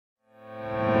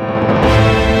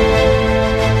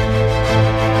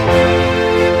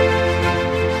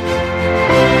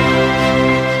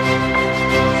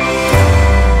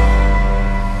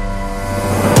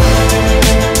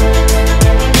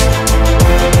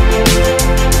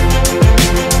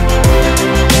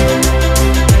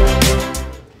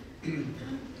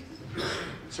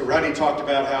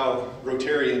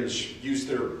use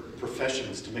their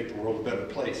professions to make the world a better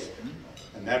place.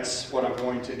 And that's what I'm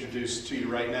going to introduce to you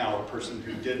right now, a person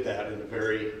who did that in a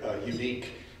very unique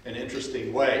and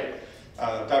interesting way.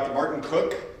 Dr. Martin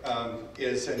Cook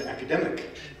is an academic.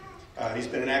 He's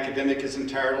been an academic his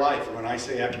entire life. When I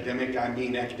say academic, I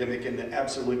mean academic in the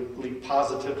absolutely,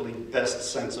 positively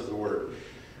best sense of the word.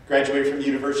 Graduated from the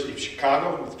University of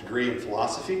Chicago with a degree in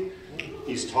philosophy.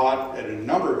 He's taught at a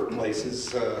number of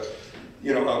places,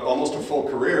 almost a full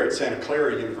career at Santa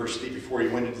Clara University before he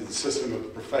went into the system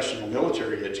of professional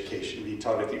military education. He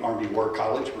taught at the Army War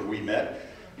College where we met.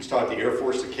 He's taught at the Air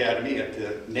Force Academy, at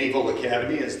the Naval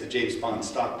Academy as the James Bond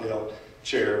Stockdale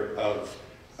Chair of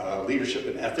Leadership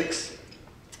and Ethics.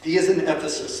 He is an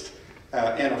ethicist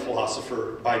and a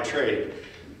philosopher by trade.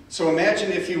 So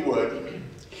imagine, if you would,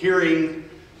 hearing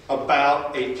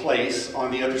about a place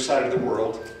on the other side of the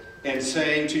world and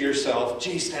saying to yourself,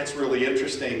 geez, that's really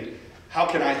interesting. How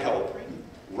can I help?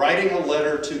 Writing a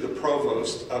letter to the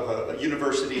provost of a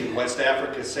university in West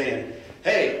Africa saying,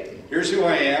 hey, here's who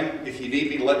I am. If you need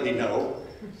me, let me know.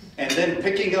 And then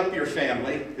picking up your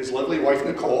family, his lovely wife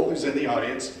Nicole, who's in the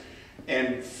audience,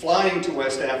 and flying to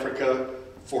West Africa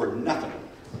for nothing.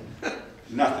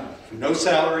 Nothing. No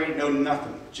salary, no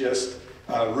nothing. Just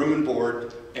room and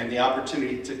board and the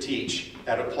opportunity to teach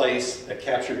at a place that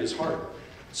captured his heart.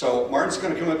 So Martin's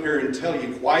going to come up here and tell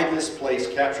you why this place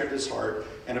captured his heart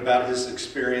and about his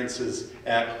experiences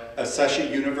at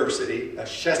Ashesi University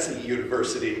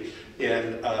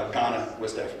in Ghana,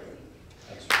 West Africa.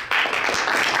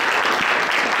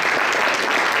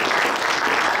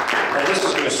 Now, this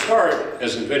is going to start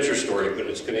as an adventure story, but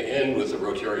it's going to end with a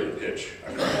Rotarian pitch.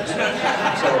 So,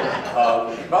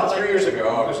 about 3 years ago,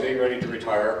 I was getting ready to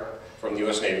retire from the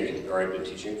U.S. Navy, where I've been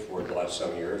teaching for the last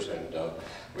 7 years, and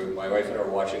my wife and I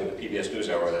were watching the PBS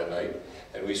NewsHour that night,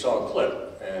 and we saw a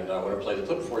clip, and I want to play the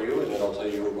clip for you, and then I'll tell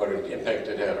you what an impact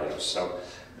it had on us. So,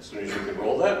 as soon as you can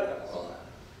roll that.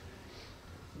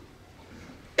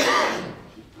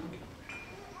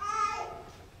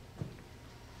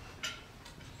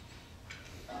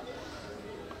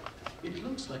 It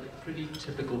looks like a pretty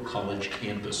typical college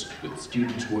campus, with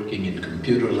students working in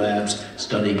computer labs,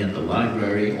 studying at the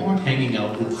library, or hanging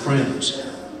out with friends.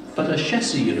 But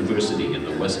Ashesi University in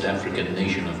the West African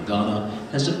nation of Ghana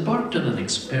has embarked on an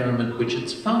experiment which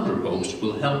its founder host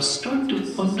will help start to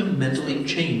fundamentally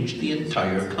change the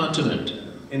entire continent.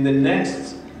 In the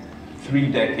next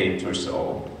 3 decades or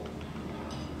so,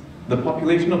 the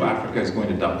population of Africa is going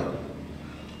to double.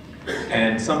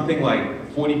 And something like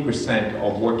 40%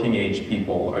 of working age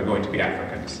people are going to be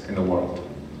Africans in the world.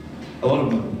 A lot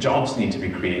of jobs need to be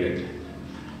created.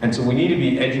 And so we need to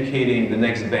be educating the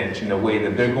next bench in a way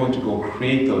that they're going to go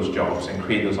create those jobs and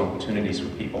create those opportunities for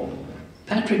people.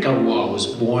 Patrick Awa was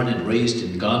born and raised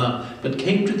in Ghana, but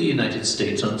came to the United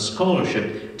States on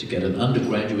scholarship to get an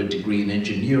undergraduate degree in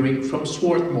engineering from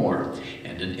Swarthmore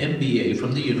and an MBA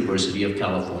from the University of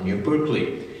California,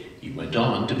 Berkeley. He went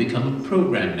on to become a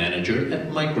program manager at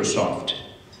Microsoft.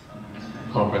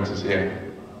 Conferences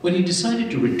here. When he decided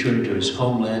to return to his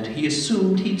homeland, he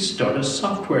assumed he'd start a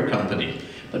software company,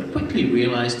 but quickly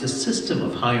realized the system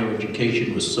of higher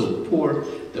education was so poor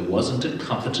there wasn't a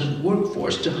competent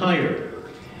workforce to hire.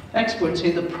 Experts say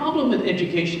the problem with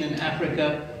education in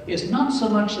Africa is not so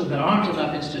much that there aren't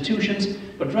enough institutions,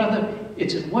 but rather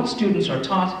it's in what students are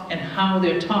taught and how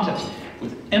they're taught it,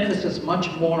 with emphasis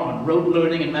much more on rote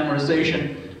learning and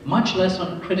memorization, much less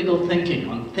on critical thinking,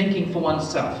 on thinking for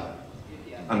oneself.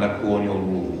 Under colonial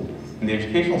rule. And the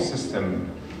educational system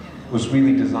was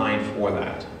really designed for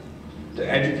that, to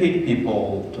educate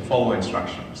people to follow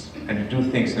instructions and to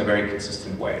do things in a very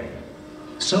consistent way.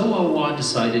 So Awa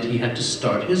decided he had to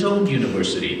start his own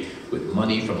university. With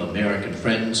money from American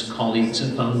friends, colleagues,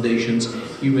 and foundations,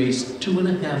 he raised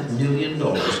 $2.5 million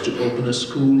to open a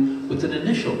school with an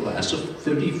initial class of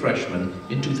 30 freshmen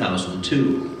in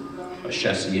 2002.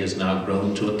 Ashesi has now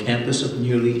grown to a campus of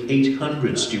nearly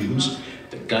 800 students.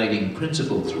 The guiding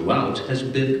principle throughout has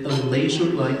been a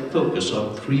laser-like focus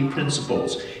on 3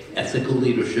 principles: ethical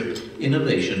leadership,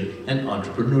 innovation, and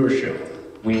entrepreneurship.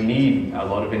 We need a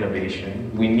lot of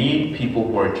innovation. We need people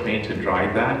who are trained to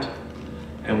drive that.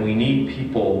 And we need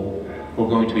people who are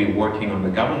going to be working on the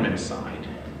government side,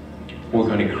 who are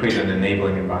going to create an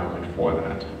enabling environment for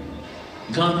that.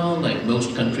 Ghana, like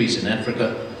most countries in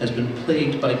Africa, has been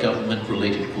plagued by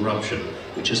government-related corruption,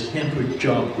 which has hampered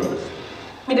job growth.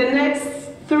 In the next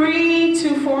 3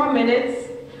 to 4 minutes,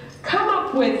 come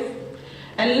up with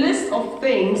a list of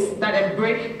things that a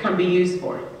brick can be used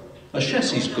for.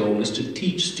 Ashesi's goal is to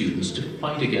teach students to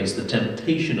fight against the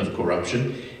temptation of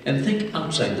corruption and think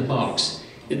outside the box.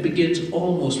 It begins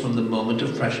almost from the moment a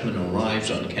freshman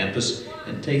arrives on campus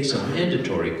and takes a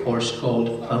mandatory course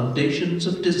called Foundations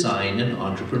of Design and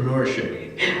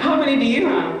Entrepreneurship. How many do you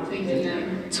have?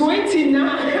 29. 29!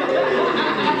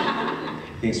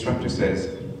 The instructor says,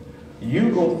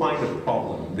 you go find a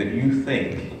problem that you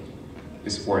think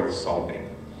is worth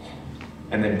solving,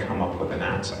 and then come up with an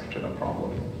answer to the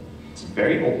problem. It's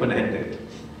very open-ended.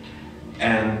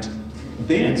 And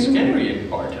It's scary in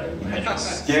part, I imagine.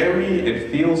 Scary,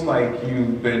 it feels like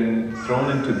you've been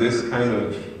thrown into this kind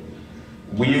of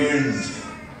weird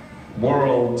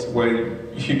world where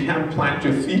you can't plant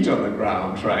your feet on the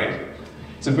ground, right?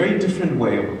 It's a very different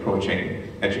way of approaching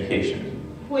education.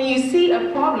 When you see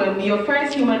a problem, your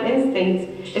first human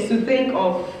instinct is to think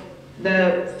of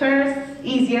the first,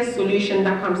 easiest solution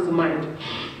that comes to mind.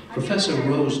 Professor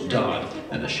Rose Dodd,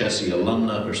 an Ashesi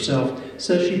alumna herself,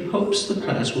 says she hopes the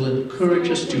class will encourage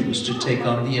her students to take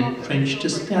on the entrenched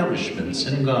establishments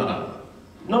in Ghana.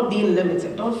 Not being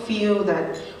limited. Don't feel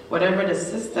that whatever the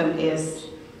system is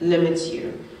limits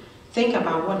you. Think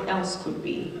about what else could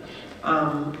be,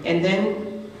 and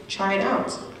then try it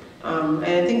out. And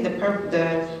I think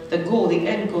the goal, the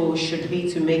end goal, should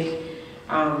be to make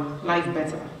life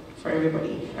better for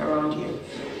everybody around you.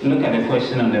 Look at the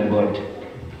question on the board.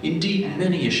 Indeed,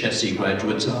 many Ashesi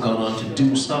graduates have gone on to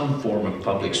do some form of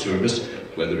public service,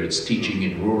 whether it's teaching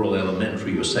in rural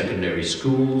elementary or secondary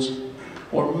schools,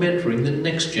 or mentoring the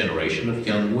next generation of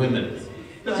young women.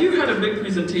 You had a big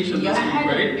presentation this week, right? I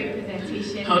had a big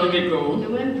presentation. How did it go? It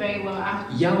went very well.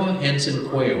 After Yawa Henson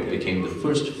Quayo became the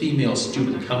first female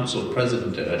student council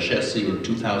president at Ashesi in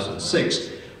 2006.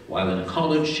 While in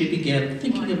college, she began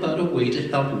thinking about a way to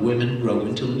help women grow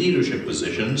into leadership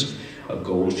positions, a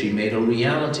goal she made a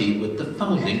reality with the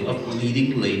founding of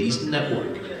Leading Ladies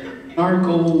Network. Our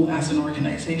goal as an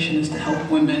organization is to help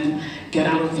women get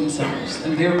out of themselves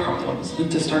and their problems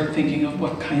and to start thinking of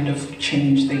what kind of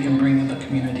change they can bring in the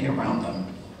community around them.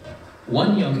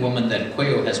 One young woman that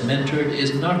Quayo has mentored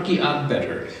is Narki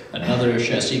Agbetter, another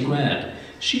Ashesi grad.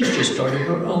 She's just started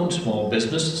her own small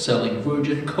business selling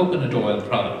virgin coconut oil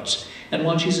products. And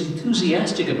while she's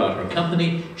enthusiastic about her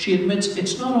company, she admits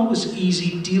it's not always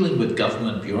easy dealing with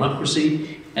government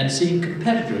bureaucracy and seeing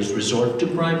competitors resort to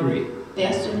bribery. there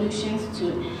are solutions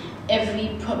to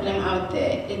every problem out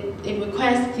there. It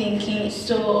requires thinking,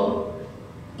 so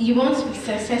you want to be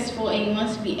successful and you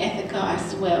want to be ethical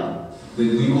as well. That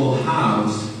we will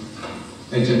have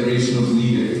a generation of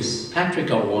leaders. Patrick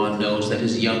Arwan knows that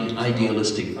his young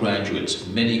idealistic graduates,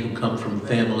 many who come from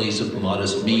families of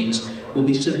modest means, will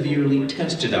be severely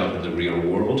tested out in the real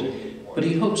world, but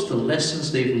he hopes the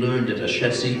lessons they've learned at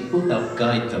Ashesi will help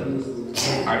guide them.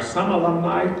 Are some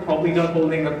alumni probably not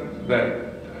holding the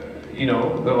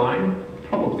line?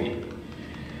 Probably.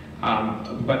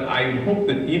 But I hope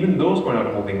that even those who are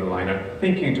not holding the line are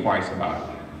thinking twice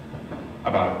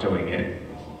about doing it.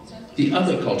 The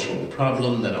other cultural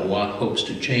problem that Awad hopes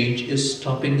to change is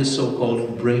stopping the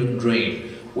so-called brain drain,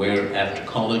 where after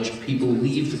college people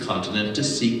leave the continent to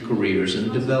seek careers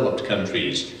in developed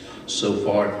countries. So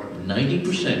far,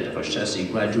 90% of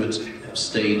Ashesi graduates have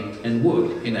stayed and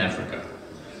worked in Africa.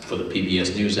 For the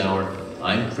PBS NewsHour,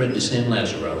 I'm Fred de San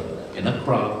Lazaro in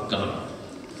Accra, Ghana.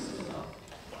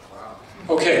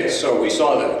 Okay, so we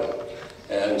saw that.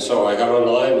 And so I got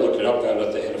online, looked it up, found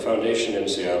out they had a foundation in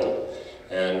Seattle,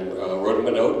 and wrote them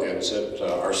a note and sent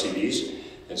RCBs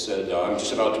and said, I'm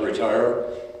just about to retire.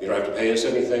 You don't have to pay us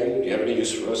anything. Do you have any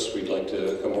use for us? We'd like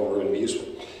to come over and be useful.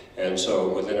 And so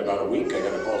within about a week, I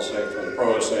got a call from the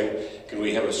provost saying, can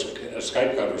we have a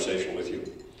Skype conversation with you?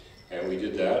 And we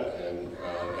did that, and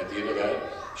at the end of that,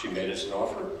 she made us an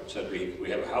offer, said we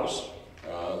have a house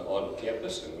on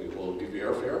campus, and we will give you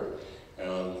airfare.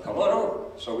 Come on over.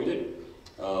 So we did.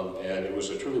 And it was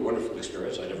a truly wonderful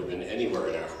experience. I'd never been anywhere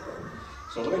in Africa.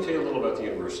 So let me tell you a little about the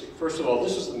university. First of all,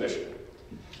 this is the mission: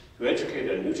 to educate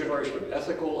a new generation of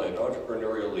ethical and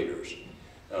entrepreneurial leaders.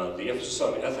 The emphasis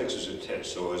on ethics is intense,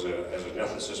 so as an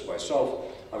ethicist myself,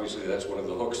 obviously that's one of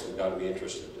the hooks that got me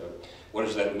interested. What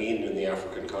does that mean in the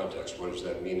African context? What does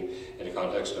that mean in the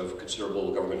context of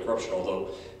considerable government corruption?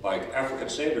 Although, by African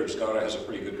standards, Ghana has a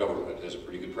pretty good government, has a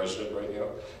pretty good president right now,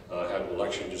 had an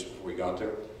election just before we got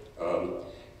there.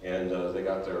 They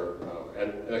got their,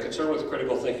 and they're concerned with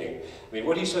critical thinking. I mean,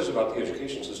 what he says about the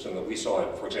education system that we saw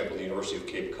at, for example, the University of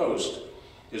Cape Coast,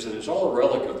 is that it's all a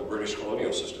relic of the British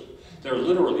colonial system. They're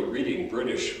literally reading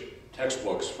British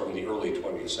textbooks from the early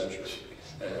 20th century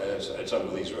at some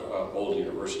of these old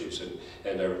universities,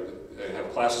 and they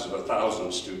have classes of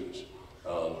 1,000 students.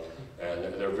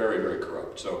 And they're very, very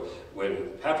corrupt. So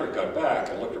when Patrick got back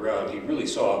and looked around, he really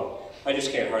saw, I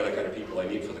just can't hire the kind of people I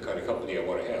need for the kind of company I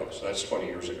want to have. So that's 20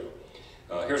 years ago.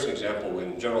 Here's an example.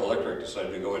 When General Electric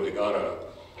decided to go into Ghana,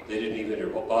 they didn't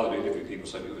even bother to interview people.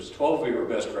 Said it was 12 of your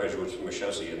best graduates from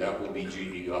Ashesi, and that will be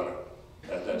GE Ghana.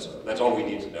 That's all we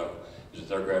need to know, is that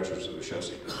they're graduates of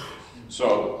Ashesi.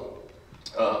 So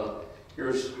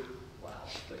here's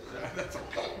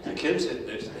the kids.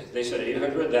 They said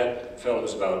 800. That film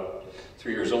is about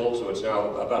 3 years old, so it's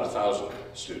now about 1,000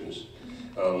 students.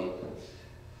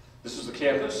 This is the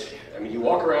campus. I mean, you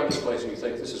walk around this place and you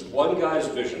think this is one guy's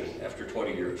vision after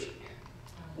 20 years.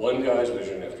 One guy's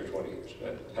vision after 20 years,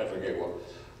 Patrick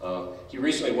Awa. He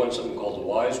recently won something called the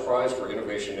WISE Prize for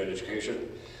Innovation in Education,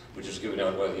 which is given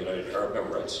out by the United Arab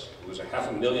Emirates. It was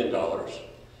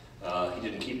 $500,000. He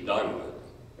didn't keep a dime of it.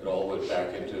 It all went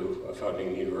back into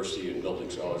founding a university and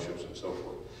building scholarships and so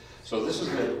forth. So this is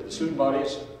the student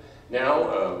bodies.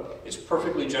 Now, it's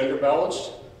perfectly gender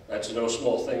balanced. That's no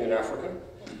small thing in Africa,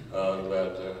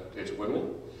 that it's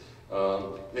women.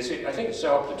 They say, I think it's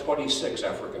now up to 26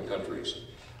 African countries.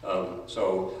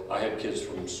 So I had kids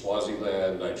from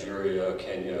Swaziland, Nigeria,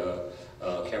 Kenya,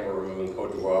 Cameroon,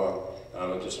 Cote d'Ivoire,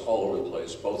 just all over the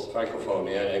place, both Francophone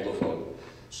and Anglophone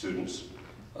students.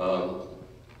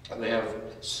 They have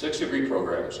 6-degree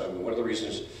programs. I mean, one of the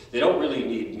reasons, they don't really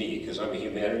need me, because I'm a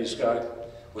humanities guy.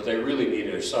 What they really need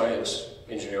are science,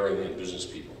 engineering, and business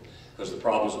people, because the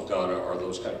problems of Ghana are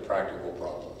those kind of practical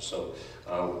problems. So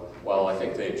while I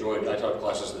think they enjoyed, I taught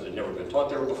classes that had never been taught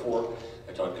there before.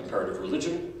 I taught comparative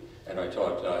religion, and I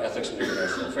taught ethics and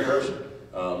international affairs,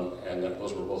 and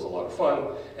those were both a lot of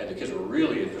fun. And the kids were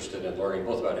really interested in learning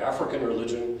both about African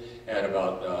religion and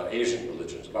about Asian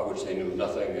religions, about which they knew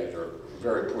nothing and are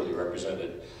very poorly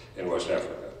represented in West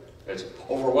Africa. It's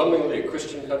overwhelmingly a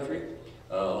Christian country,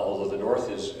 although the north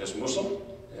is Muslim.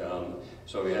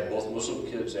 So we had both Muslim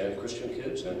kids and Christian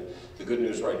kids, and the good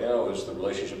news right now is the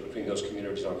relationship between those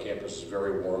communities on campus is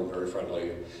very warm, very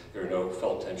friendly. There are no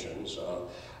felt tensions.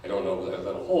 I don't know whether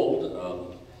that'll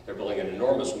hold. They're building an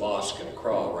enormous mosque in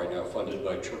Accra right now, funded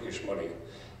by Turkish money,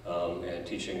 and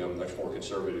teaching a much more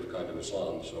conservative kind of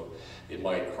Islam. So it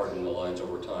might harden the lines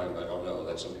over time. I don't know.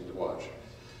 That's something to watch.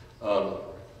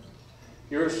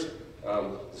 Here's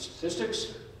the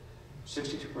statistics.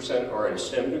 62% are in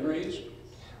STEM degrees.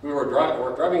 We were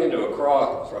driving into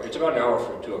Accra. It's about an hour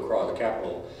to Accra, the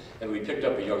capital, and we picked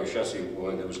up a young Ashesi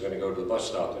woman that was going to go to the bus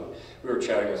stop, and we were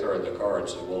chatting with her in the car and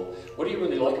said, well, what do you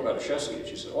really like about Ashesi? And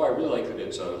she said, oh, I really like that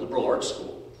it's a liberal arts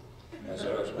school. And I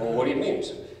said, well, what do you mean? She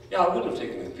said, yeah, I wouldn't have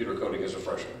taken computer coding as a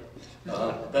freshman.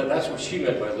 That's what she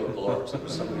meant by liberal arts. It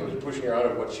was something that was pushing her out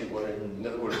of what she would have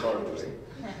thought of doing.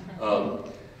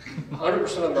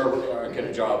 100% of them get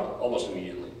a job almost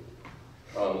immediately.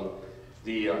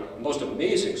 The most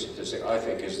amazing statistic, I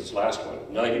think, is this last one.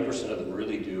 90% of them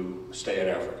really do stay in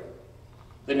Africa.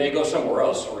 They may go somewhere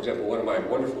else. For example, one of my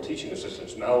wonderful teaching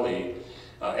assistants, Maoli,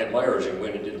 at my urging,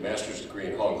 went and did a master's degree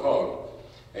in Hong Kong.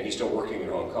 And he's still working in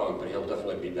Hong Kong, but he'll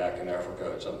definitely be back in Africa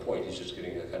at some point. He's just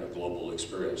getting a kind of global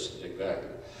experience to take back.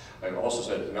 I've also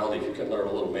said, Maoli, if you can learn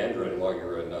a little Mandarin while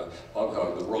you're in Hong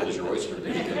Kong, the world is your oyster.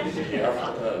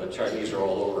 The Chinese are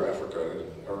all over Africa,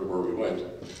 everywhere we went.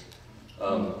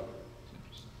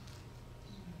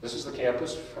 This is the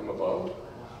campus from above.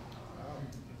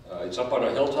 It's up on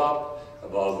a hilltop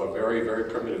above a very, very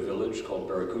primitive village called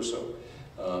Barikuso.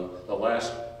 The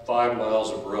last 5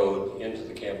 miles of road into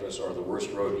the campus are the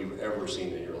worst road you've ever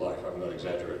seen in your life. I'm not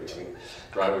exaggerating. I mean,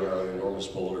 driving around enormous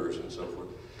boulders and so forth.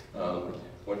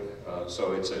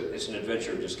 So it's an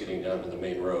adventure just getting down to the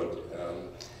main road.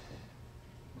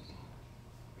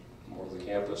 More of the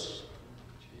campus.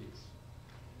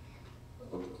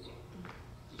 There's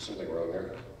something wrong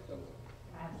there.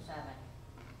 I have 7.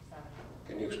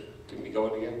 Can we go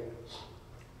it again?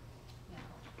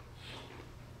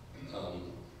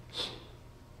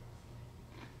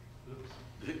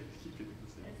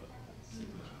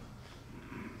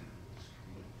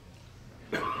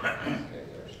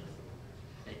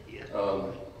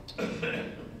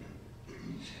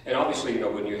 And obviously, you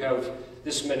know, when you have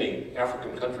this many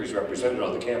African countries represented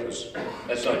on the campus,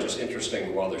 that's not just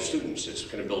interesting while they're students. It's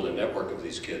going to build a network of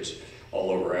these kids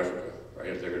all over Africa,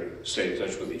 right? They're going to stay in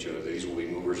touch with each other. These will be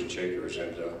movers and shakers.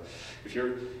 And if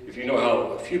you know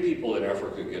how few people in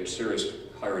Africa get serious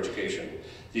higher education,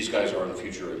 these guys are the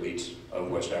future elites of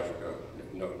West Africa.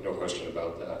 No question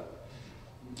about that.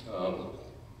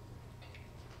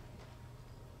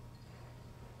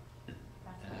 That's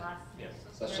the last.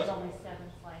 That's There's only 7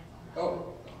 slides on that.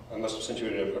 Oh, I must have sent you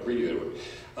an abbreviated one.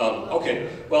 Okay,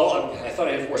 well, I thought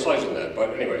I had 4 slides on that,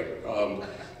 but anyway,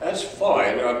 That's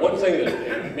fine. One thing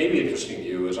that may be interesting to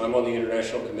you is I'm on the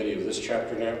international committee of this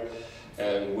chapter now,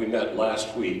 and we met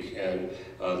last week, and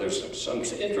there's some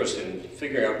interest in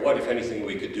figuring out what, if anything,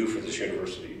 we could do for this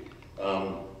university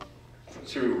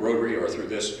through Rotary or through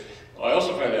this. I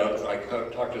also found out, I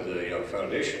talked to the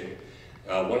foundation,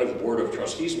 one of the board of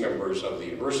trustees members of the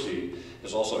university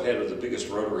is also head of the biggest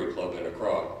Rotary club in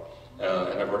Accra.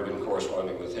 And I've already been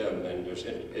corresponding with him, and there's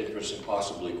interest in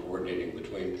possibly coordinating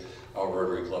between our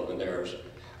Rotary Club and theirs.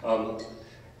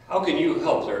 How can you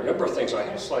help? There are a number of things. I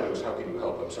had a slide that was how can you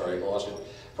help? I'm sorry, I lost it.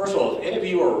 First of all, if any of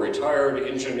you are retired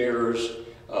engineers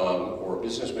or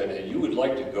businessmen and you would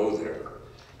like to go there,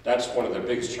 that's one of the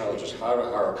biggest challenges, how to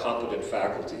hire competent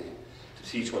faculty to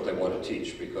teach what they want to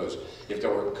teach, because if there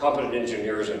were competent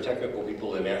engineers and technical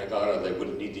people in Ghana, they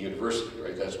wouldn't need the university,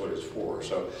 right? That's what it's for.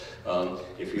 So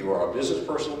if you are a business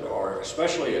person, or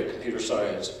especially a computer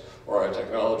science or a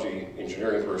technology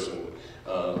engineering person,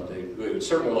 they would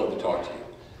certainly love to talk to you.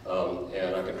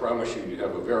 And I can promise you, you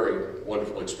have a very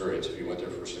wonderful experience if you went there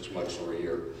for 6 months or a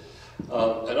year.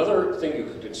 Another thing you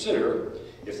could consider,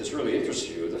 if this really interests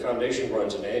you, the foundation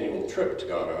runs an annual trip to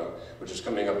Ghana, which is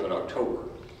coming up in October.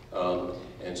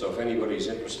 And so if anybody's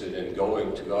interested in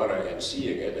going to Ghana and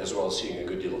seeing it, as well as seeing a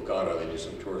good deal of Ghana, they do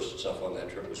some tourist stuff on that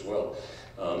trip as well,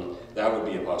 that would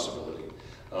be a possibility.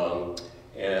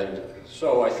 And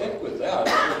so I think with that,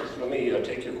 let me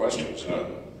take your questions.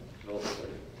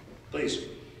 Please.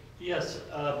 Yes,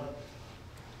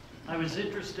 I was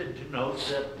interested to note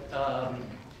that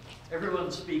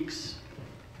everyone speaks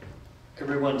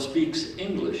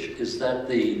English. Is that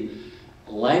the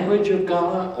language of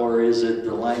Ghana, or is it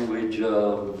the language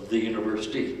of the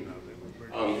university?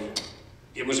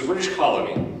 It was a British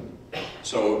colony,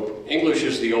 so English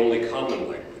is the only common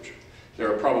language.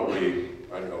 There are probably,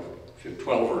 I don't know,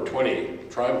 12 or 20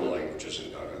 tribal languages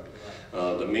in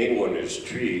Ghana. The main one is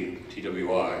Twi,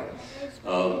 T-W-I.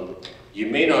 You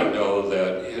may not know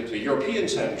that if the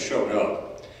Europeans hadn't shown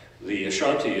up, the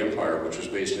Ashanti Empire, which was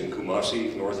based in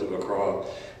Kumasi, north of Accra,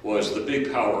 was the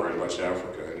big power in West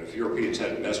Africa. And if Europeans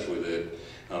hadn't messed with it,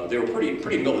 they were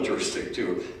pretty militaristic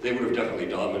too. They would have definitely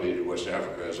dominated West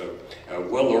Africa as a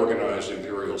well-organized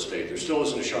imperial state. There still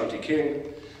is an Ashanti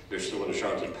king. There's still an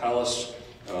Ashanti palace.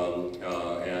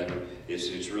 And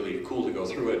it's really cool to go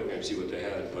through it and see what they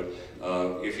had. But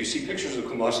if you see pictures of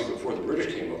Kumasi before the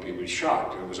British came up, you'd be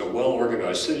shocked. It was a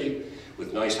well-organized city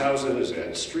with nice houses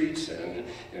and streets, and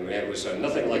it was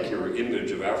nothing like your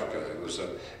image of Africa. It was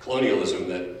colonialism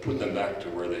that put them back to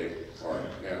where they are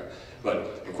now. But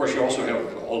of course, you also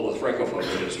have all the Francophone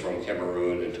kids from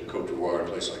Cameroon and to Cote d'Ivoire and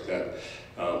places like that.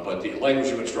 But the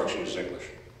language of instruction is English.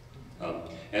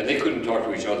 And they couldn't talk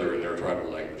to each other in their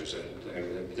tribal languages.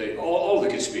 All of the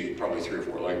kids speak probably 3 or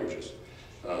 4 languages.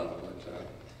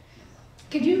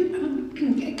 Could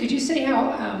you say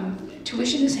how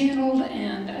tuition is handled,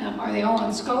 and are they all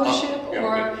on scholarship,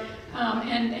 or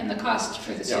and the cost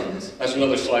for the students? That's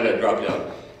another slide I dropped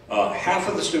down. Half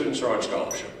of the students are on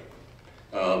scholarship.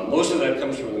 Most of that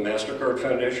comes from the MasterCard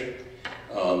Foundation.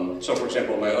 So, for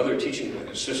example, my other teaching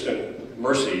assistant,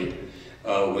 Mercy,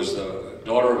 was the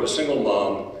daughter of a single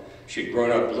mom. She'd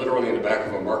grown up literally in the back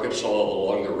of a market stall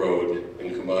along the road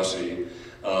in Kumasi.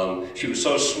 She was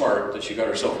so smart that she got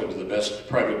herself into the best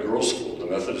private girls' school, the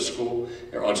Methodist school,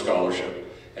 on scholarship.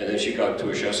 And then she got to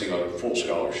Ashesi on full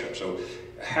scholarship. So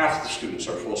half the students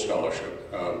are full scholarship.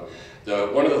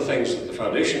 One of the things that the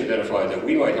foundation identified that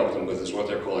we might help them with is what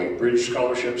they're calling bridge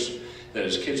scholarships. That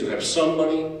is, kids who have some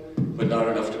money, but not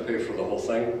enough to pay for the whole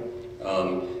thing.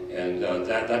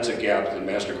 That's a gap that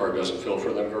MasterCard doesn't fill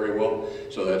for them very well,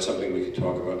 so that's something we could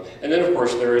talk about. And then, of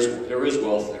course, there is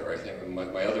wealth there, I think.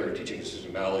 My other teaching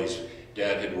assistant, Mally's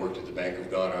dad, had worked at the Bank of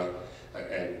Ghana,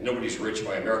 and nobody's rich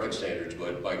by American standards,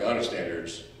 but by Ghana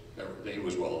standards, he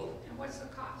was well off. And what's the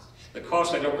cost? The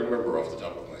cost I don't remember off the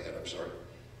top of my head, I'm sorry.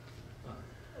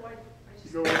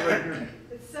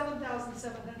 It's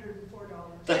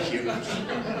 $7,704. Thank you.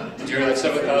 Did you hear that?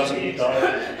 $7,000? A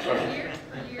year.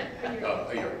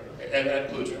 A year. And that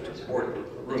includes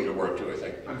room to work too, I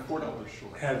think. I'm $4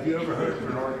 short. Have you ever heard of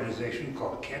an organization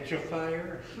called Catch a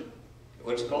Fire?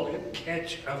 What's it called again?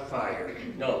 Catch a Fire.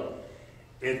 No.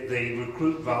 They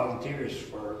recruit volunteers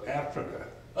for Africa.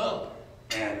 Oh.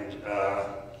 And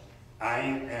I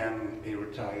am a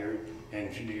retired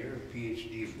engineer, a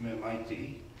PhD from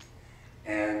MIT.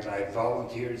 And I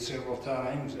volunteered several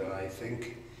times, and I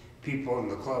think people in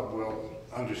the club will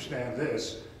understand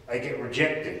this. I get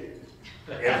rejected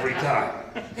every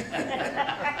time.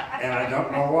 And I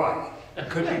don't know why. It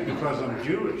could be because I'm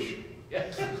Jewish.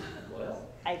 Well,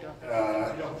 I don't.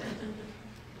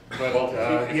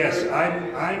 But yes,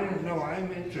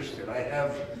 I'm interested. I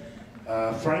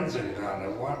have friends in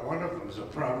Ghana. One of them is a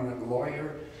prominent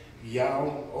lawyer,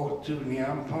 Yao Otu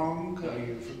Nyampong. Are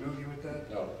you familiar with that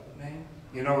name?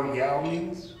 You know what Yao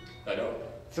means? I don't.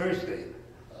 Thursday.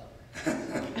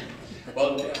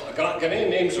 Well, Ghanaian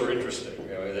names are interesting.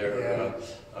 You know,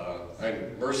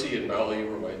 I'm Mercy and Mali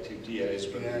were my two DAs,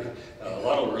 but a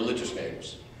lot of religious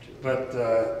names. But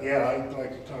yeah, I'd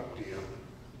like to talk to you.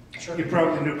 Sure. You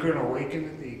probably knew Colonel Waken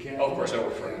at the academy. Oh, of course, I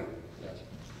work for him. Yes.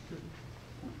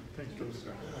 Thanks,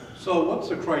 Joe. So what's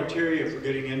the criteria for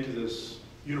getting into this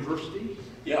university?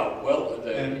 Yeah, well,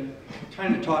 and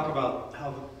kind of talk about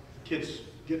how the kids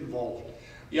get involved.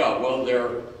 Yeah, well,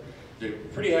 they're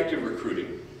pretty active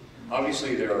recruiting.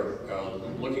 Obviously, they're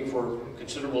looking for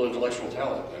considerable intellectual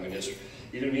talent. I mean,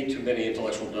 you don't need too many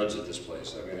intellectual duds at this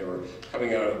place. I mean, they were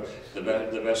coming out of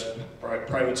the best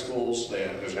private schools.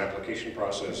 There's an application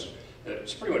process.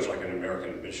 It's pretty much like an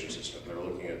American admission system. They're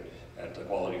looking at the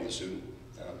quality of the student.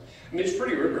 I mean, it's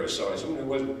pretty rigorous, so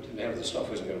someone who didn't have the stuff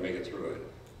isn't going to make it through it.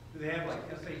 Do they have like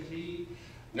SAT?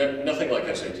 Nothing like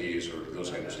SATs or those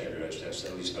kind of standardized tests,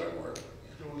 at least that I'm aware of.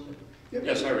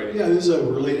 Yes, hi, Randy. Yeah, this is a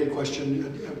related question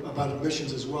about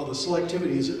admissions as well. The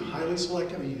selectivity, is it highly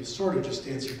selective? I mean, you sort of just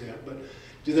answered that, but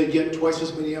do they get twice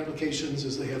as many applications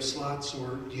as they have slots,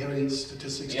 or do you have any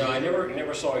statistics? Yeah, I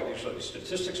never saw any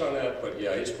statistics on that, but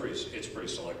yeah, it's pretty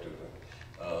selective.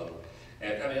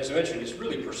 And as I mentioned, it's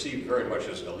really perceived very much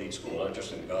as an elite school, not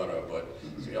just in Ghana, but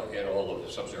in all of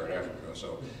sub-Saharan Africa.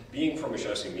 So being from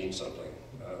Ashesi means something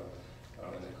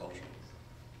in that culture.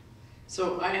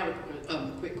 So I have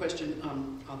a quick question,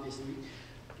 obviously.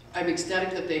 I'm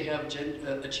ecstatic that they have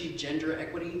achieved gender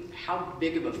equity. How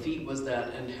big of a feat was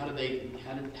that, and how did it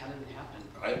happen?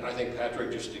 I think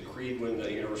Patrick just decreed when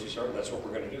the university started, that's what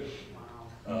we're going to do.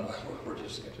 Wow.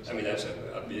 I mean, that's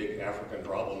a big African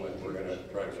problem, and we're going to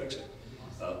try to fix it.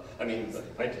 I mean,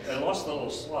 I lost the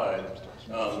little slide,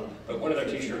 but one of their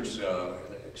t-shirts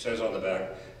says on the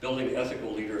back, building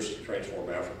ethical leaders to transform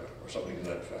Africa, or something to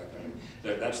that effect. I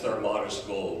mean, that's their modest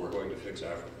goal, we're going to fix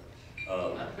Africa.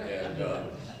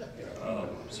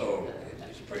 So,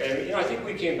 it's pretty, and, I think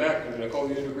we came back, Nicole,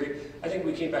 you'd agree, I think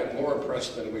we came back more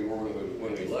impressed than we were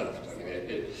when we left. I mean,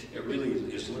 it really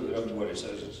is living up to what it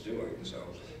says it's doing, so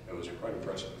it was quite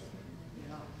impressive.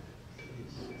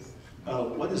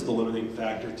 What is the limiting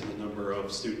factor to the number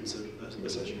of students at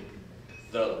SSU?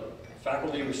 The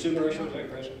faculty-student ratio, is that your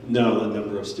question? No, the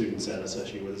number of students at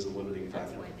SSU. What is the limiting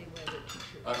factor?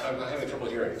 I'm having trouble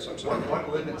hearing this, I'm sorry.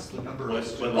 What limits the number of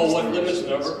students? What limits the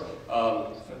number?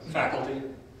 Faculty.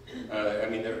 I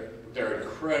mean, they're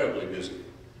incredibly busy.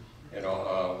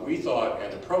 We thought,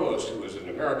 and the provost, who was an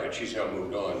American, she's now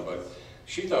moved on, but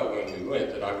she thought when we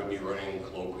went that I would be running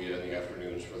colloquia in the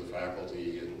afternoons for the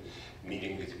faculty and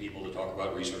meeting with people to talk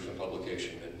about research and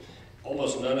publication, and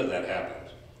almost none of that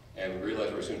happened. And we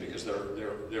realized very soon because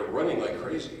they're running like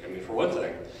crazy. I mean, for one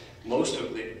thing,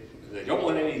 they don't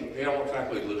want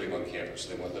faculty living on campus.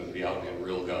 They want them to be out in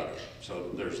real Ghana.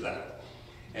 So there's that.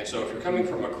 And so if you're coming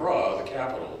from Accra, the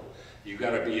capital, you've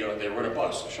got to be. They run a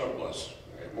bus, a shuttle bus,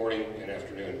 morning and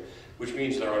afternoon, which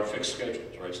means they're on fixed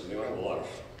schedules, right? So they don't have a lot of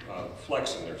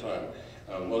flex in their time.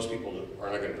 Most people are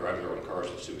not going to drive their own cars.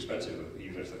 It's too expensive.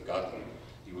 Even if they've got them,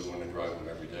 you wouldn't want to drive them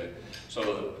every day.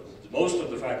 So most of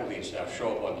the faculty and staff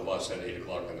show up on the bus at 8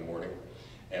 o'clock in the morning,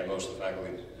 and most of the faculty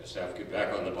and staff get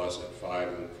back on the bus at 5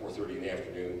 and 4:30 in the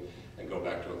afternoon and go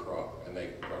back to Accra, and they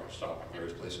stop at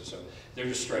various places. So they're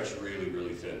just stretched really,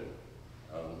 really thin.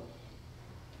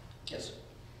 Yes?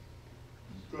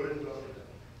 Go ahead,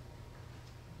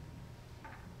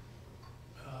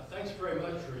 thanks very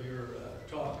much for your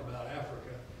talk about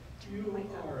Africa. You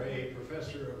are a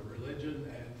professor of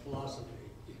religion and philosophy.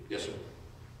 Yes, sir.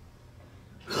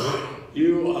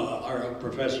 You are a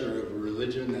professor of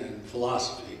religion and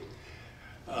philosophy.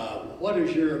 What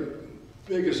is your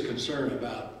biggest concern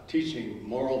about teaching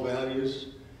moral values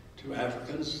to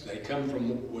Africans? They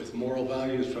come with moral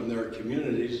values from their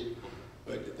communities,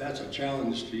 but that's a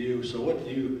challenge to you. So what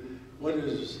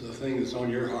is the thing that's on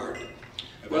your heart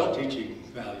about teaching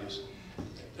values?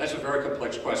 That's a very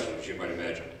complex question, as you might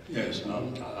imagine. Yes.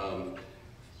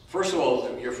 First of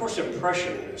all, your first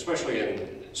impression, especially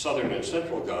in southern and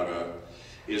central Ghana,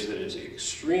 is that it's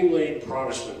extremely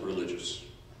Protestant religious.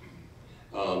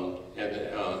 And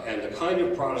the kind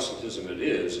of Protestantism it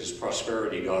is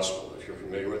prosperity gospel, if you're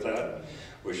familiar with that,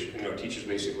 which teaches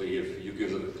basically if you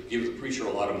give the preacher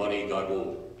a lot of money, God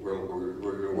will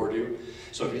reward you.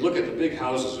 So if you look at the big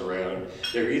houses around,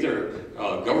 they're either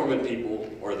government people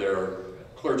or they're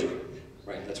clergy,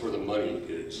 right? That's That's where the money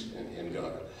is in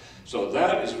Ghana. So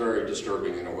that is very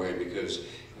disturbing in a way because,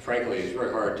 frankly, it's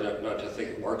very hard not to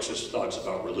think Marxist thoughts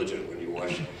about religion when you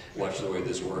watch the way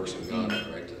this works in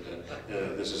Ghana, right?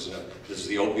 This is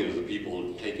the opiate of the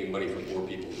people, taking money from poor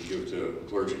people to give to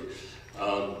clergy.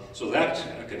 So that's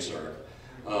a concern.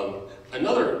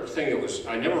 Another thing that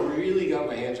I never really got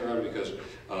my hands around because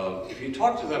if you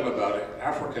talk to them about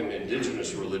African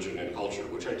indigenous religion and culture,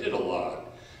 which I did a lot.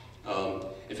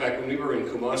 In fact, when we were in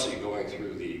Kumasi going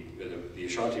through the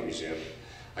Ashanti Museum,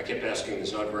 I kept asking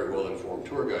this not very well-informed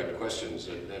tour guide questions,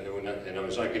 and I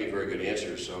was not getting very good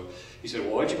answers. So he said,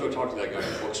 well, why don't you go talk to that guy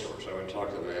in the bookstore? So I went and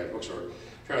talked to the guy in the bookstore.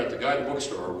 Turned out the guy in the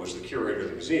bookstore was the curator of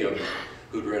the museum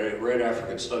who'd read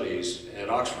African Studies at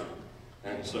Oxford.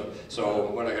 And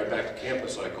so when I got back to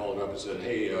campus, I called him up and said,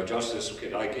 hey, Justice,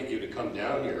 could I get you to come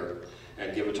down here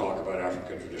and give a talk about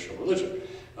African traditional religion?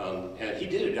 And he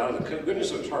did it out of the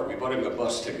goodness of his heart. We bought him a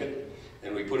bus ticket,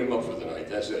 and we put him up for the night.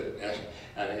 That's it.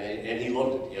 And he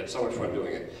loved it. He had so much fun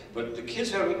doing it. But the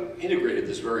kids haven't integrated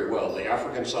this very well, the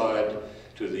African side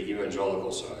to the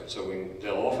evangelical side. So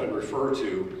they'll often refer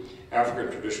to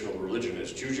African traditional religion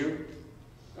as juju,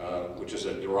 which is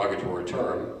a derogatory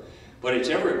term. But it's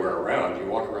everywhere around. You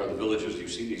walk around the villages, you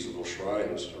see these little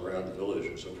shrines around the village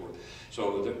and so forth.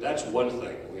 So that's one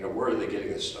thing. You know, where are they getting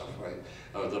this stuff, right?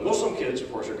 The Muslim kids,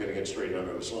 of course, are getting it straight out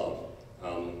of Islam.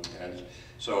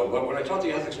 But when I taught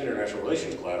the Ethics and International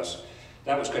Relations class,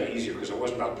 that was kind of easier because it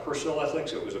wasn't about personal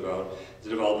ethics. It was about the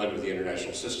development of the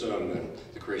international system and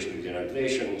the creation of the United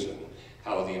Nations and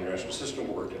how the international system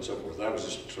worked and so forth. That was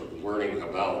just sort of learning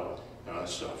about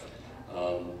stuff.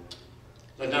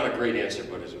 Not a great answer,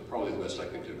 but it's probably the best I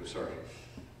can do. Sorry.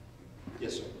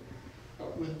 Yes, sir.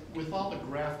 Oh. With all the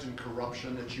graft and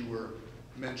corruption that you were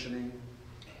mentioning,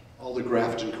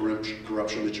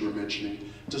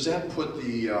 does that put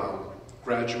the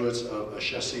graduates of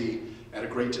Ashesi at a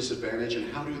great disadvantage?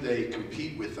 And how do they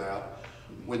compete with that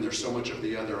when there's so much of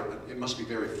the other? It must be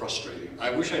very frustrating.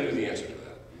 I wish I knew the answer to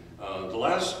that. The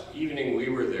last evening we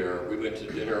were there, we went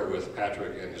to dinner with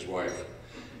Patrick and his wife.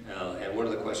 And one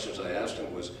of the questions I asked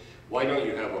him was, why don't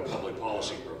you have a public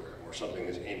policy program or something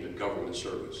that's aimed at government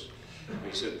service? And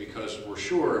he said, because we're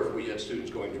sure if we had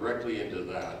students going directly into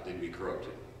that, they'd be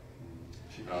corrupted.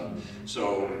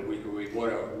 So we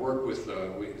want to work with,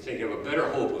 we think you have a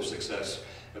better hope of success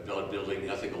about building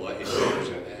ethical educators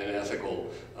and ethical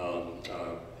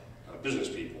business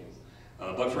people.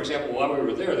 But for example, while we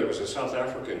were there was a South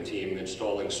African team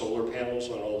installing solar panels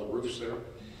on all the roofs there.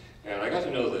 And I got to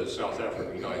know the South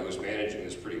African guy who was managing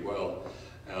this pretty well.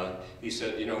 He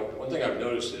said, you know, one thing I've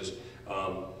noticed is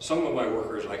some of my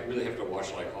workers I really have to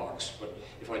watch like hawks. But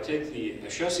if I take the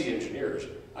Ashesi engineers,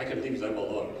 I can leave them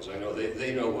alone because I know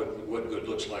they know what good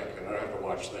looks like, and I don't have to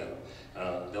watch them.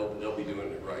 They'll be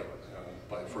doing it right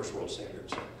by first world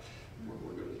standards. So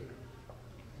we're good with it.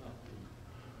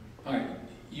 Hi,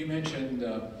 you mentioned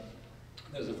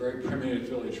there's a very primitive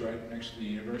village right next to the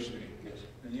university. Yes.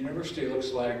 And the university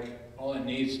looks like all it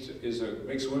needs is a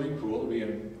big swimming pool to be a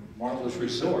marvelous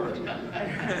resort.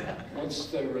 What's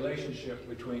the relationship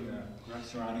between the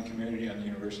surrounding community and the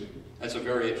university? That's a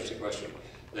very interesting question.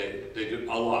 They do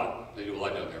a lot. They do a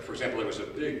lot down there. For example, there was a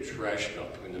big trash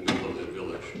dump in the middle of the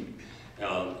village.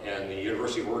 And the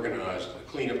university organized a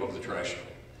cleanup of the trash dump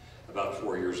about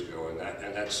 4 years ago, and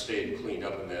that stayed cleaned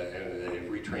up, and they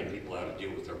retrained people how to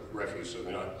deal with their refuse, so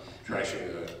they're not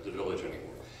trashing the village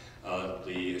anymore.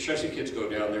 The Ashesi kids go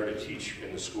down there to teach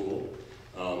in the school,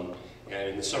 and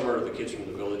in the summer the kids from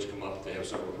the village come up. They have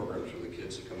summer programs for the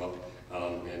kids to come up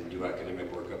and do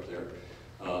academic work up there.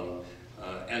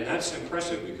 And that's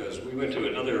impressive because we went to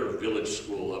another village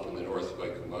school up in the north by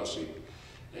Kumasi.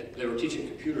 And they were teaching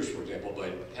computers, for example, by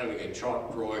having a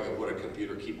chalk drawing of what a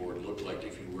computer keyboard looked like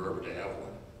if you were ever to have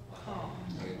one. Oh.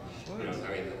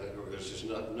 There's just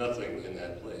nothing in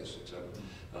that place except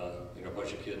a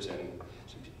bunch of kids and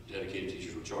some dedicated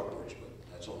teachers with chalkboards, but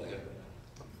that's all they had.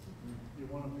 You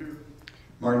want to appear?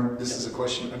 Martin, this is a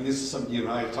question. I mean, this is something you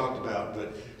and I have talked about,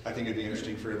 but I think it'd be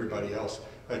interesting for everybody else.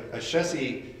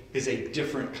 Ashesi is a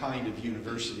different kind of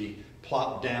university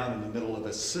plopped down in the middle of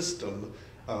a system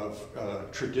of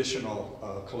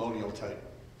traditional colonial type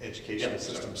educational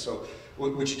system. So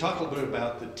would you talk a little bit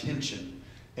about the tension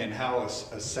and how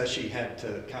Ashesi had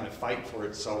to kind of fight for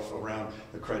itself around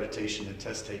accreditation and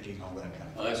test taking, all that kind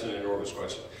of thing? That's an enormous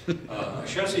question.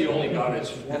 Ashesi only got its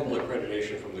formal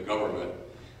accreditation from the government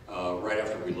right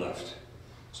after we left.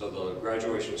 So the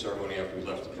graduation ceremony after we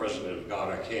left, the president of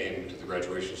Ghana came to the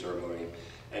graduation ceremony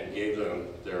and gave them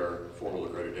their formal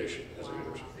accreditation as a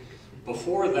university.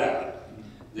 Before that,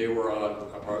 they were on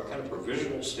a kind of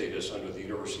provisional status under the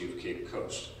University of Cape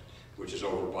Coast, which is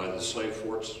over by the slave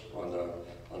forts on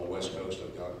the west coast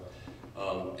of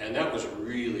Ghana. And that was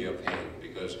really a pain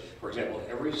because, for example,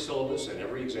 every syllabus and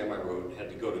every exam I wrote had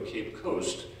to go to Cape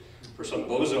Coast for some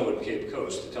bozo in Cape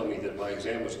Coast to tell me that my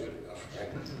exam was good enough.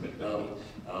 Right?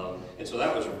 And so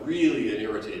that was really an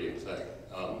irritating thing.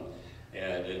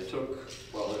 And it took,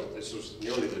 well, this was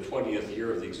nearly the 20th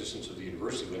year of the existence of the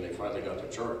university when they finally got the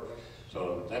charter.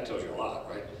 So that tells you a lot,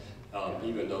 right?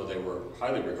 Even though they were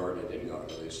highly regarded in Ghana,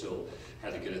 they still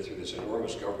had to get it through this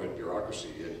enormous government bureaucracy,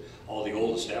 and all the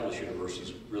old established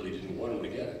universities really didn't want them to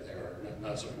get it. They were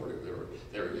not supportive.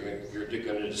 You're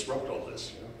going to disrupt all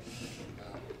this. You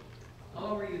know? How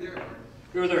long were you there?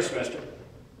 We were there a semester.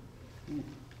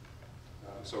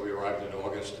 So we arrived in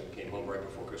August and came home right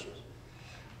before Christmas.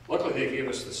 Luckily, they gave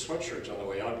us the sweatshirts on the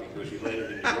way out because we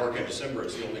landed in New York in December.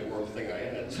 It's the only warm thing I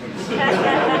had. So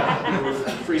we were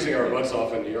freezing our butts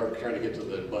off in New York trying to get to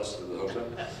the bus to the hotel.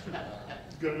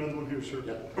 Got another one here, sir.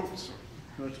 Yeah. Oh, sorry.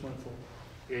 No, it's my fault.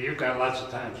 Yeah, you've got lots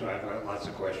of time, so I've got lots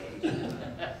of questions.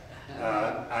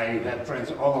 I have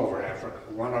friends all over Africa.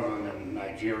 One of them in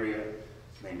Nigeria,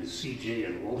 his name is CJ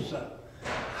and Wosa,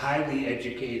 highly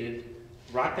educated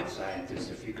rocket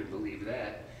scientist, if you could believe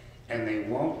that, and they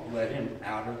won't let him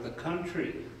out of the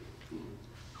country.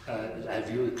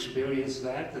 Have you experienced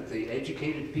that? That the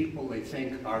educated people they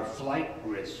think are flight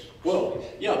risks? Well,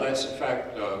 yeah, that's in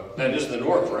fact, that is the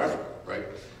norm for Africa, right?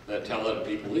 That talented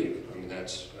people leave. I mean,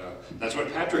 that's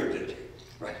what Patrick did,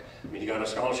 right? I mean, he got a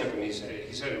scholarship, and he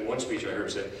said in one speech I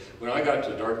heard say, when I got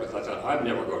to Dartmouth, I thought, I'm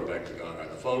never going back to Ghana.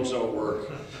 The phones don't work,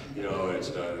 you know, it's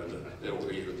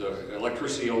the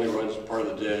electricity only runs part of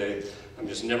the day. I'm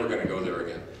just never going to go there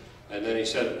again. And then he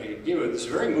said, he gave this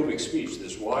very moving speech,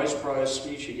 this Wise Prize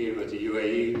speech he gave at the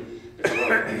UAE.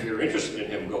 If you're interested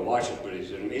in him, go watch it, but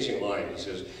it's an amazing line. He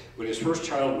says, when his first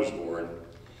child was born,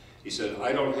 he said,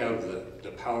 I don't have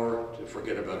the power to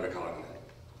forget about a continent.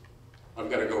 I've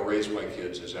got to go raise my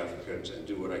kids as Africans and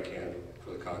do what I can for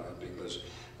the continent because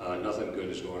nothing good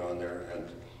is going on there. And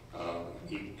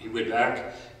he went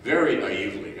back very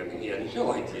naively. I mean, he had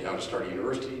no idea how to start a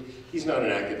university. He's not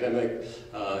an academic.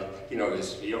 You know,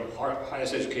 his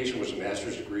highest education was a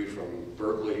master's degree from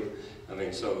Berkeley. I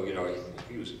mean, so, you know,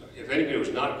 he was, if anybody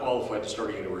was not qualified to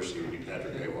start a university, it would be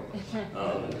Patrick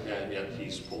Awa. And yet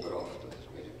he's pulled it off.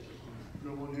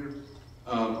 No one here.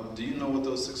 Do you know what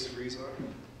those 6 degrees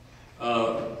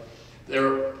are?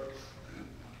 They're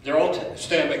all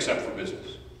STEM except for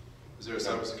business. Is there a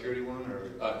cybersecurity one or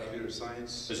computer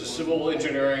science? There's a civil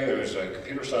engineering, there's a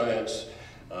computer science,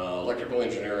 electrical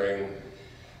engineering,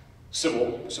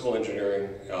 civil engineering,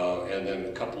 and then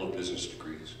a couple of business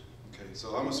degrees. Okay,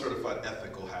 so I'm a certified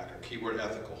ethical hacker, keyword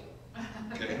ethical.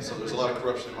 Okay, so there's a lot of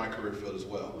corruption in my career field as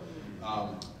well.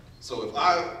 So if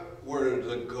I were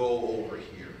to go over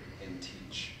here and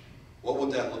teach, what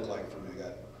would that look like for me? I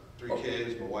got 3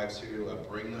 kids, my wife's here, do I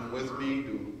bring them with me?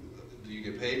 Do you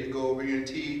get paid to go over here and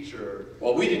teach, or?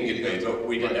 Well, we didn't get paid, but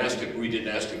we didn't ask to get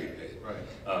paid. Right.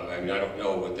 I mean, I don't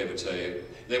know what they would say.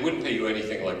 They wouldn't pay you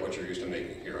anything like what you're used to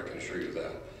making here, I can assure you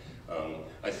that.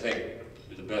 I think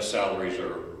the best salaries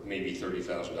are maybe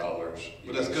 $30,000.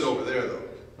 But that's good over there, though.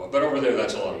 But over there,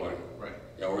 that's a lot of money. Right.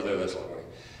 Yeah, over there, that's a lot of money.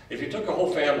 If you took a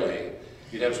whole family,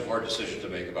 you'd have some hard decisions to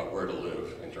make about where to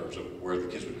live in terms of where the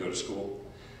kids would go to school.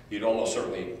 You'd almost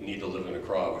certainly need to live in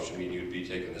Accra, which would mean you'd be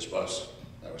taking this bus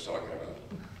I was talking about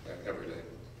every day.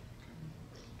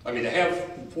 I mean, they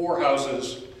have 4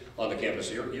 houses on the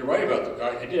campus. You're right about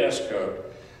that. I did ask,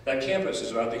 that campus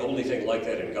is about the only thing like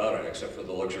that in Ghana except for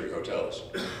the luxury hotels.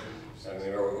 I mean,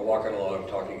 we were walking along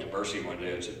talking to Mercy one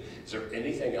day and said, is there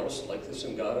anything else like this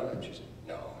in Ghana? And she said,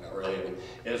 no, not really. I mean,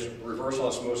 it has reverse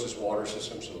osmosis water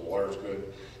system, so the water's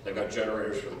good. They've got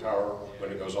generators for the power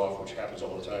when it goes off, which happens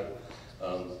all the time.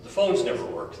 The phones never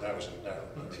worked. That was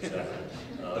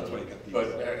That's why you got these.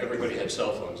 But everybody had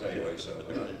cell phones anyway, so.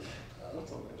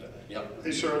 Yeah.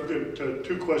 Hey, sir, I've got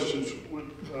 2 questions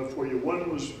for you.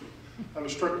 One was, I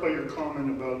was struck by your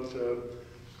comment about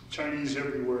Chinese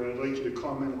everywhere. I'd like you to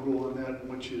comment a little on that and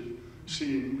what you see,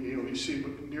 you see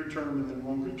near term and then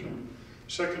longer term.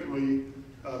 Secondly,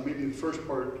 maybe the first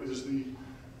part is the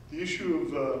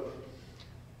issue of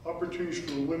opportunities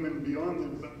for women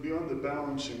beyond the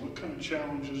balancing. What kind of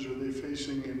challenges are they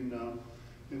facing in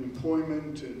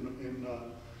employment and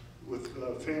with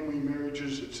family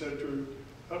marriages, etc.?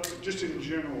 Just in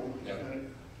general,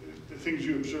 the things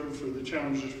you observe for the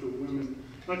challenges for women,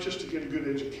 not just to get a good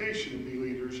education and be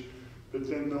leaders, but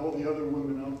then all the other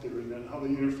women out there and then how they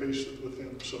interface with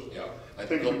them. So yeah, I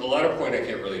think the latter point I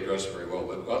can't really address very well,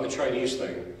 but on the Chinese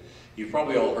thing, you've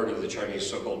probably all heard of the Chinese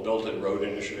so-called Belt and Road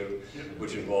Initiative,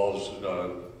 which involves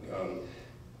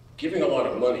giving a lot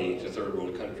of money to third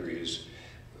world countries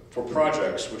for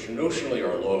projects which notionally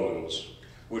are loans,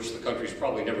 which the country's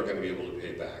probably never going to be able to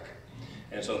pay back.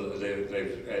 And so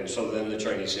so then the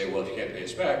Chinese say, well, if you can't pay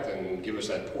us back, then give us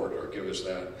that port, or give us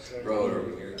that road, or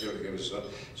give us.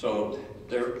 So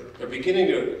they're beginning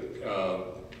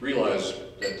to realize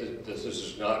that this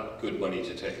is not good money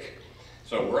to take.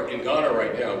 So we're in Ghana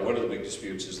right now. One of the big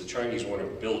disputes is the Chinese want to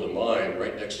build a mine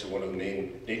right next to one of the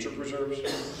main nature preserves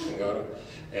in Ghana,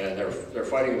 and they're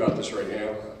fighting about this right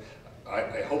now.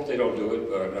 I hope they don't do it,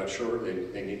 but I'm not sure.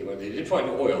 They need the money. They did find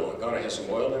oil. Ghana has some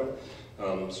oil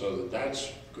now, so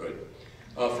that's good.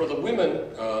 For the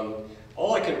women,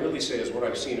 all I can really say is what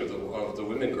I've seen of the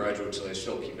women graduates that I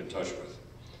still keep in touch with.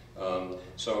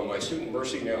 So my student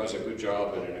Mercy now has a good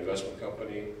job at an investment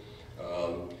company.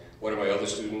 One of my other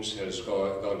students has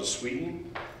gone to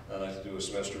Sweden to do a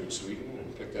semester in Sweden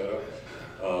and pick that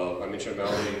up. I mentioned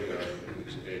Maui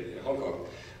in Hong Kong.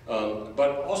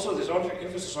 But also this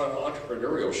emphasis on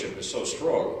entrepreneurship is so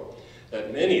strong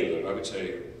that many of them, I would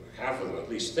say half of them at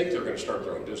least, think they're going to start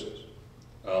their own business.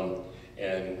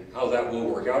 And how that will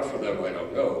work out for them, I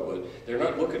don't know, but they're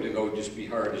not looking to go just be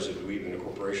hired as a dweeb in a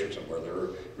corporation somewhere. They're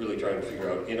really trying to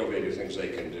figure out innovative things they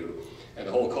can do. And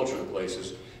the whole culture of the place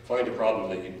is find a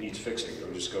problem that needs fixing,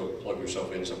 or just go plug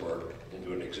yourself in somewhere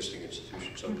into an existing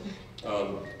institution. So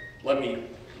let me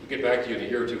get back to you in a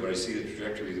year or two when I see the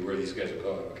trajectory of where these guys have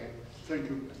gone, okay? Thank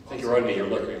you. Thank you, Rodney. You're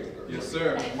looking. Yes,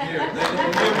 sir. Here.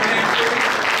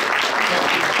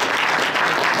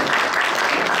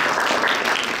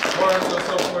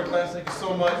 Support class, thank you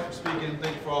so much for speaking.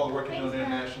 Thank you for all the work you're doing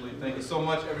internationally. Thank you so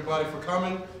much, everybody, for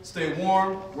coming. Stay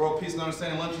warm. World Peace and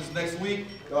Understanding lunches next week.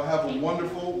 Y'all have a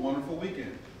wonderful, wonderful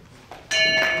weekend.